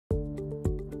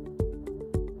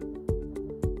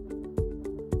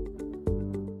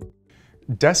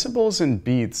Decibels and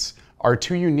beats are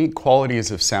two unique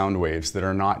qualities of sound waves that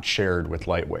are not shared with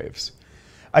light waves.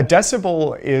 A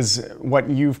decibel is what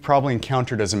you've probably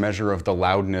encountered as a measure of the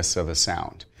loudness of a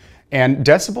sound. And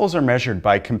decibels are measured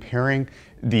by comparing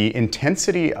the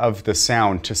intensity of the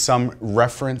sound to some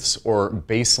reference or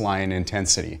baseline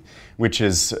intensity, which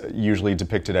is usually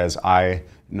depicted as I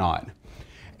naught.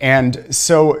 And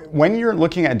so when you're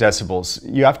looking at decibels,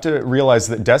 you have to realize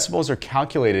that decibels are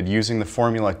calculated using the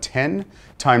formula 10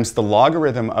 times the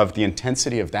logarithm of the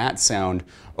intensity of that sound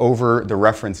over the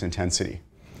reference intensity.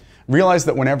 Realize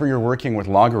that whenever you're working with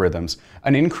logarithms,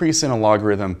 an increase in a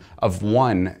logarithm of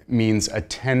 1 means a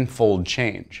 10-fold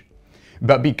change.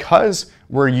 But because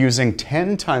we're using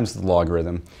 10 times the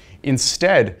logarithm,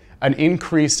 instead, an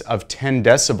increase of 10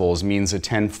 decibels means a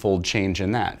 10-fold change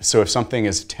in that. So if something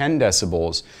is 10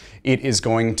 decibels, it is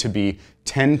going to be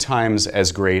 10 times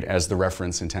as great as the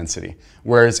reference intensity.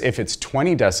 Whereas if it's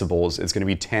 20 decibels, it's going to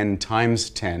be 10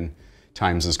 times 10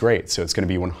 times as great. So it's going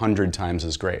to be 100 times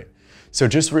as great. So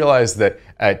just realize that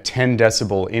a 10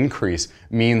 decibel increase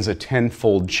means a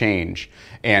 10-fold change,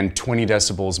 and 20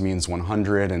 decibels means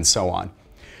 100, and so on.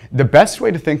 The best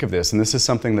way to think of this, and this is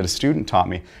something that a student taught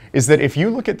me, is that if you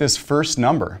look at this first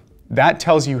number, that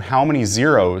tells you how many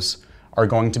zeros are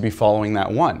going to be following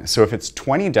that 1. So if it's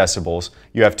 20 decibels,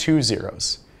 you have 2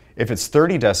 zeros. If it's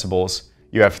 30 decibels,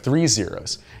 you have 3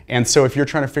 zeros. And so if you're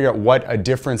trying to figure out what a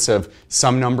difference of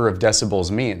some number of decibels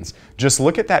means, just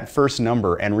look at that first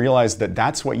number and realize that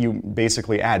that's what you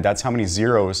basically add. That's how many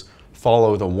zeros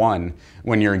follow the 1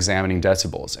 when you're examining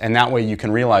decibels. And that way you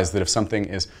can realize that if something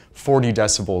is 40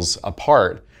 decibels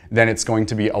apart, then it's going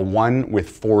to be a 1 with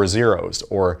 4 zeros,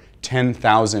 or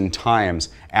 10,000 times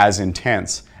as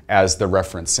intense as the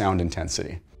reference sound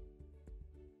intensity.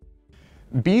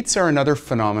 Beats are another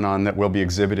phenomenon that will be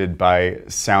exhibited by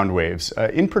sound waves,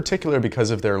 in particular because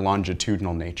of their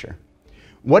longitudinal nature.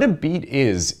 What a beat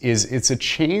is it's a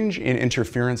change in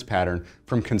interference pattern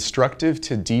from constructive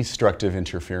to destructive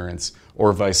interference,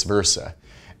 or vice versa.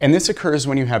 And this occurs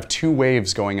when you have two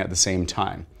waves going at the same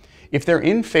time. If they're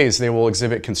in phase, they will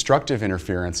exhibit constructive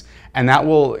interference, and that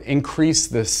will increase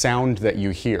the sound that you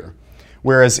hear.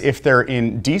 Whereas if they're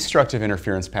in destructive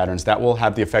interference patterns, that will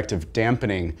have the effect of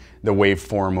dampening the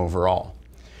waveform overall.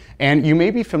 And you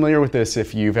may be familiar with this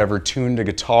if you've ever tuned a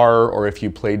guitar, or if you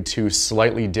played two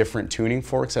slightly different tuning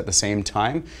forks at the same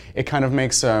time. It kind of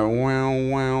makes a wow,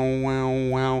 wow, wow,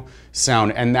 wow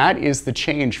sound. And that is the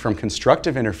change from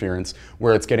constructive interference,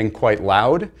 where it's getting quite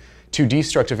loud, to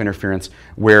destructive interference,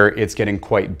 where it's getting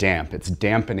quite damp. It's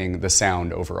dampening the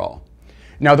sound overall.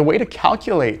 Now, the way to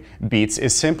calculate beats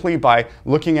is simply by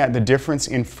looking at the difference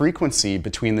in frequency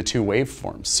between the two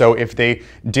waveforms. So if they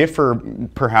differ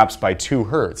perhaps by 2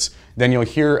 hertz, then you'll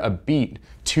hear a beat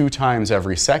 2 times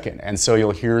every second. And so you'll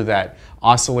hear that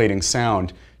oscillating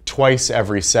sound twice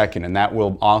every second. And that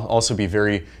will also be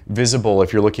very visible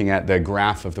if you're looking at the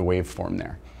graph of the waveform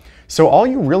there. So all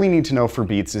you really need to know for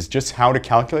beats is just how to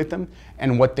calculate them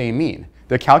and what they mean.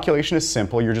 The calculation is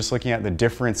simple. You're just looking at the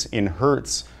difference in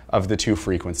hertz of the two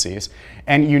frequencies.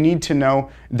 And you need to know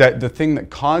that the thing that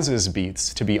causes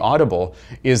beats to be audible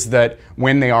is that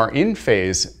when they are in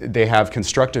phase, they have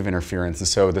constructive interference, and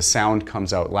so the sound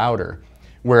comes out louder.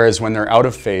 Whereas when they're out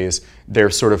of phase, they're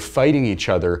sort of fighting each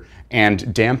other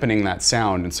and dampening that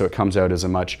sound, and so it comes out as a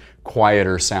much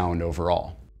quieter sound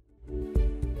overall.